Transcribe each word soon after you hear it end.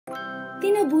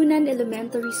Tinabunan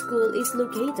Elementary School is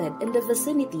located in the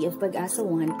vicinity of Pag-asa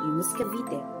 1, Imus,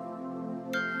 Cavite.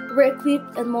 Where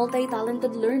equipped and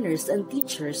multi-talented learners and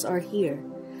teachers are here.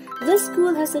 This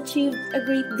school has achieved a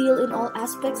great deal in all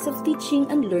aspects of teaching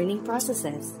and learning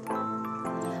processes.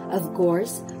 Of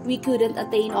course, we couldn't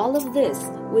attain all of this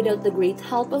without the great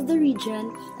help of the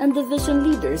region and the vision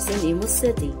leaders in Imus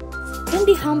City. In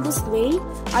the humblest way,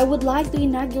 I would like to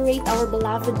inaugurate our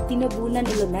beloved Tinabunan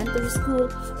Elementary School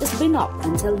that's been up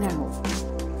until now.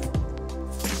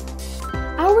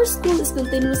 Our school is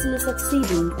continuously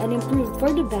succeeding and improved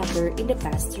for the better in the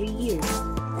past 3 years.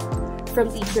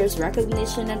 From teachers'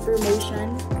 recognition and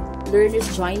promotion, learners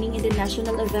joining in the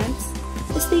national events,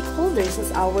 the stakeholders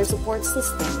as our support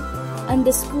system, and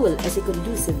the school as a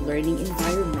conducive learning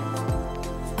environment.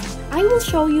 I will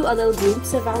show you a little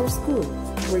glimpse of our school,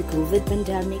 where COVID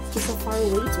pandemic is a far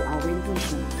way to our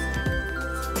inclusion.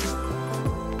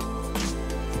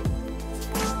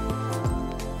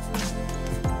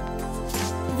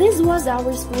 This was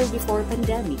our school before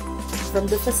pandemic.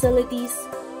 From the facilities,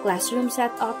 classroom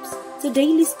setups, to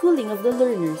daily schooling of the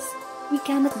learners, we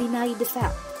cannot deny the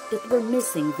fact that we're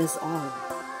missing this all.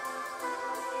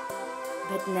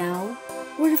 But now,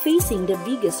 we're facing the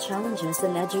biggest challenges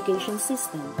in education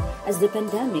system as the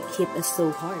pandemic hit us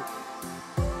so hard.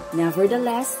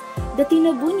 Nevertheless, the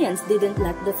Tinabunians didn't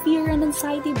let the fear and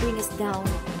anxiety bring us down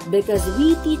because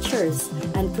we teachers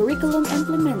and curriculum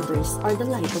implementers are the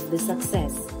light of the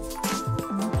success.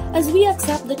 As we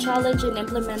accept the challenge in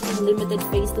implementing limited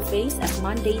face-to-face as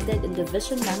mandated in the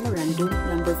Vision Memorandum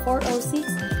No.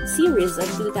 406 Series of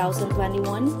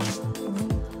 2021,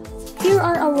 here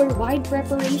are our wide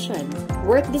preparation,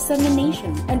 work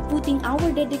dissemination, and putting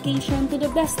our dedication to the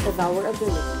best of our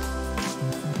ability.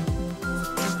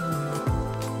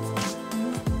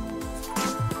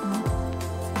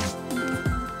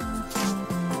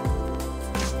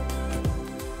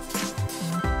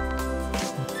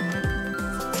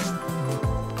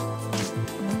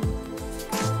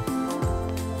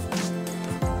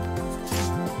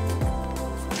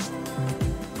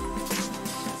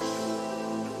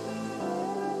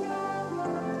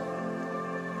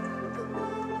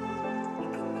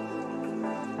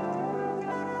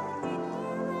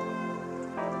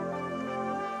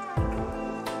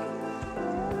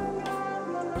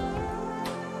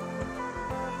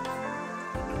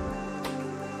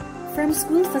 From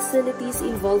school facilities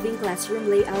involving classroom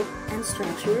layout and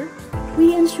structure,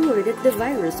 we ensure that the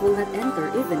virus will not enter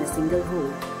even a single hole.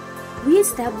 We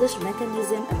establish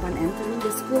mechanism upon entering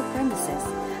the school premises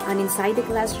and inside the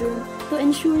classroom to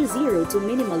ensure zero to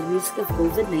minimal risk of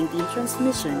COVID-19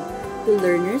 transmission to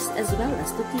learners as well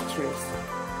as to teachers.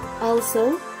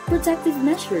 Also, protective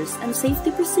measures and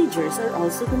safety procedures are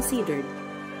also considered.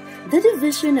 The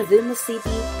Division of Imus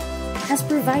City has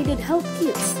provided health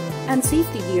kits and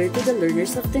safety gear to the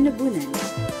learners of Tinabunan.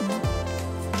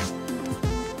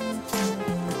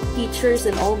 Teachers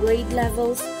in all grade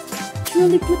levels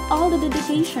truly put all the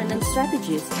dedication and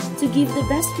strategies to give the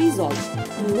best result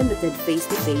in limited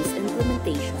face-to-face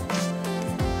implementation.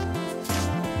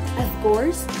 Of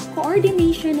course,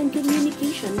 coordination and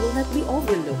communication will not be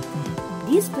overlooked.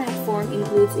 This platform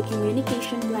includes a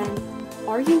communication plan,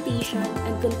 orientation,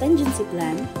 and contingency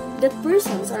plan that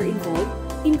persons are involved,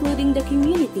 including the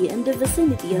community and the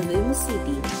vicinity of Imus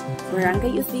City,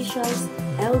 barangay officials,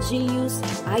 LGUs,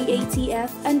 IATF,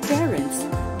 and parents,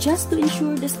 just to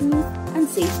ensure the smooth and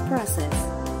safe process.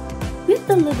 With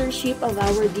the leadership of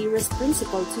our dearest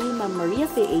principal too, Ma'am Maria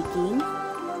Faye King,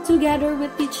 together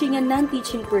with teaching and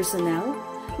non-teaching personnel,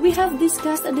 we have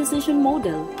discussed a decision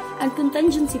model and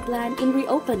contingency plan in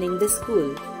reopening the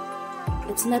school.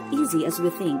 It's not easy as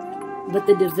we think, but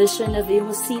the Division of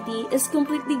Imus City is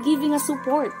completely giving us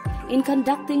support in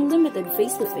conducting limited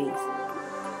face-to-face.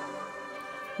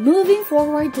 Moving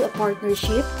forward to a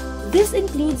partnership, this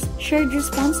includes shared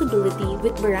responsibility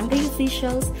with barangay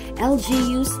officials,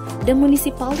 LGUs, the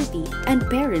municipality, and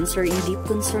parents are in deep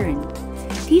concern.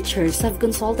 Teachers have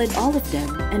consulted all of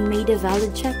them and made a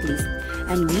valid checklist,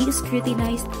 and we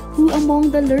scrutinized who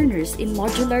among the learners in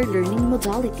modular learning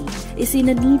modality is in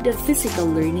a need of physical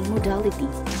learning modality.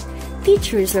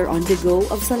 Teachers are on the go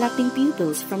of selecting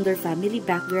pupils from their family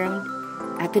background,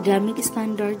 academic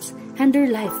standards, and their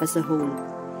life as a whole.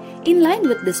 In line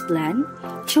with this plan,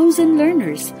 chosen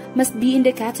learners must be in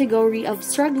the category of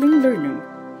struggling learner,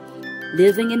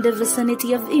 living in the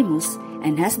vicinity of Imus,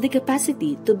 and has the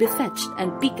capacity to be fetched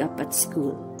and picked up at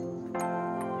school.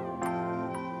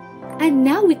 And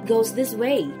now it goes this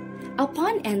way.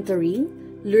 Upon entering,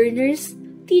 learners,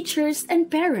 teachers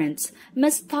and parents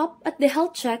must stop at the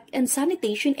health check and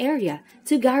sanitation area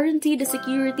to guarantee the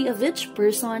security of each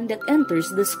person that enters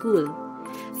the school.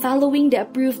 Following the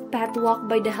approved pathwalk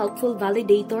by the helpful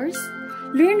validators,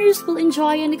 learners will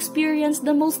enjoy and experience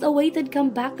the most awaited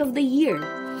comeback of the year.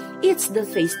 It's the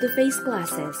face-to-face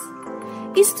classes.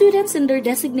 Students in their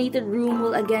designated room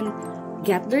will again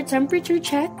get their temperature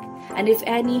checked, and if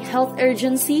any health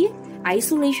urgency,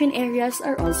 isolation areas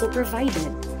are also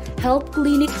provided. Health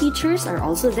clinic teachers are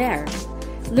also there.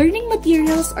 Learning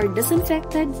materials are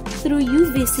disinfected through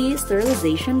UVC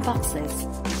sterilization boxes.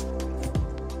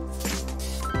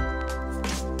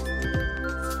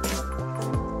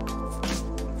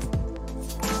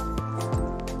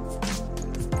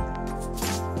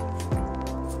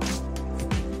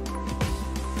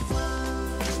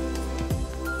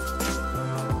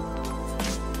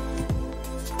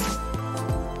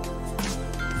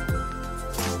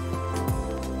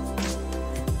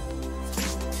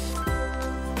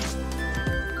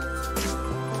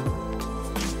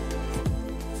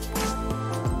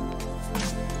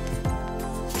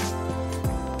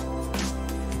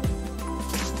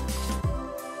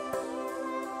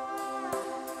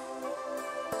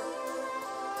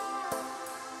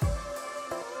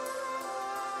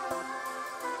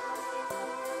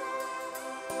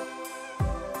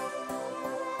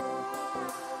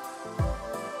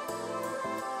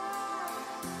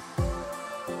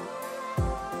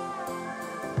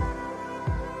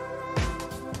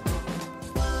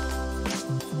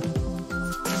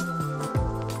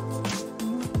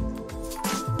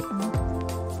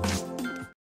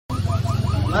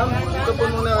 Ma'am, ito po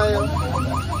muna kayo.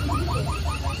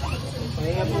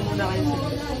 Pahinga po muna kayo.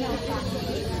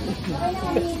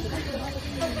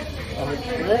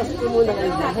 Rest po muna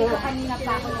kayo. Kanina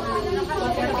pa ako nakailang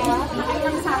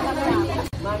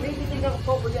Mami, titignan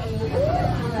ko uli ang muna.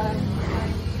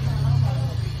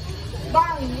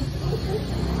 Bang!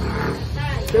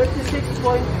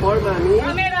 36.4, Mami.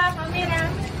 Camera!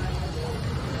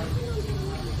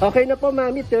 Okay na po,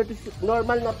 Mami. 30,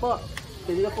 normal na po.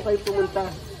 Pwede na po kayo pumunta.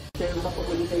 Kaya ba po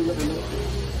ulit kayo na ano?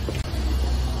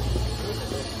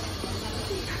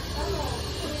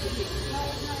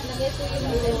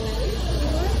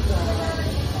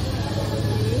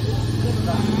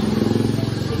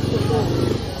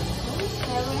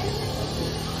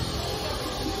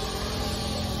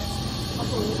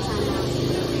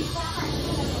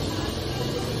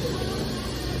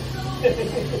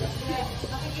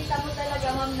 Makikita mo talaga,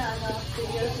 ma'am, na ano,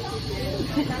 seriously.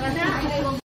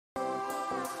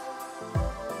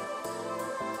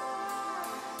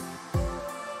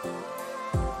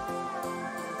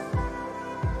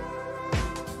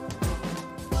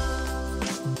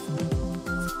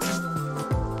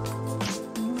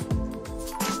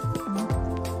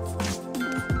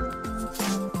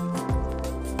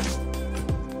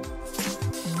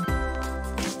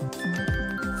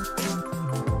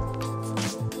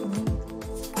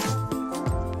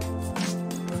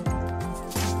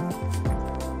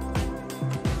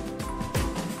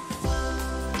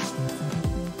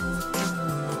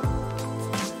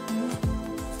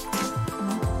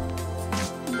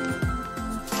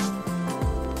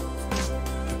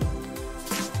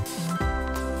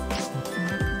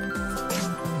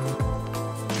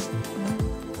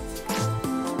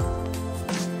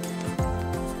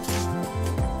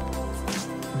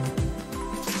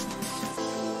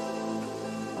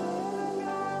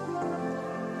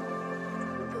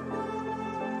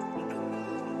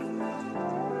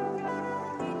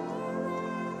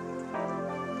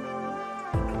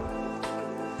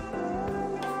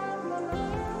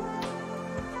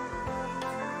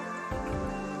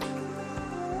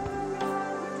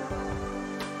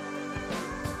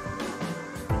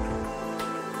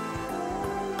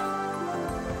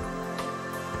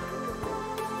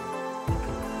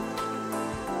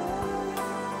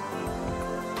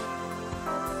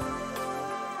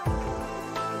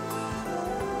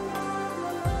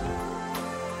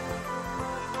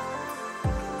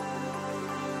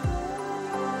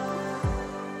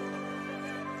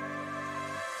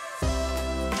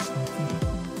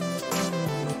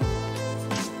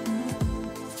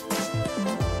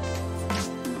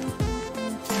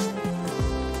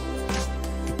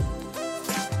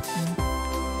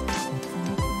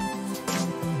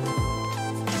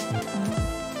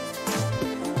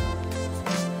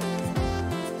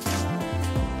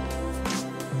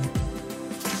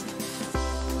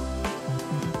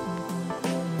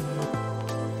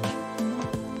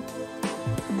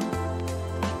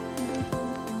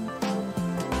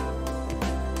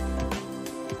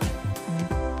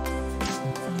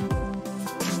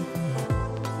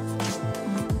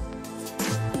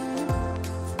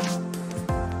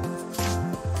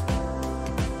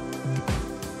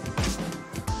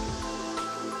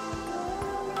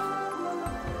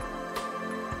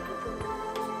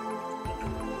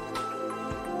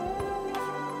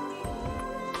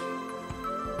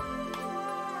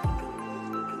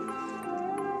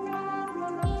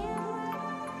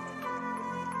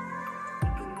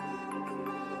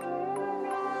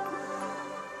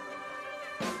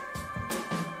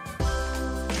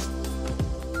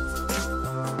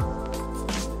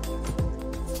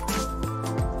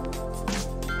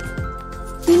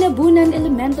 Tinabunan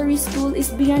Elementary School is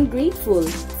beyond grateful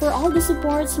for all the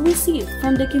supports received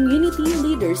from the community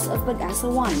leaders of Pag-asa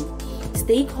 1,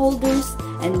 stakeholders,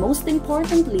 and most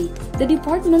importantly, the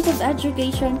Department of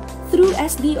Education through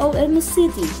SDOM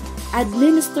City,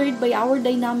 administered by our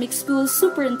dynamic school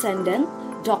superintendent,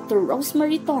 Dr.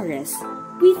 Rosemary Torres.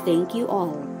 We thank you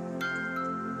all.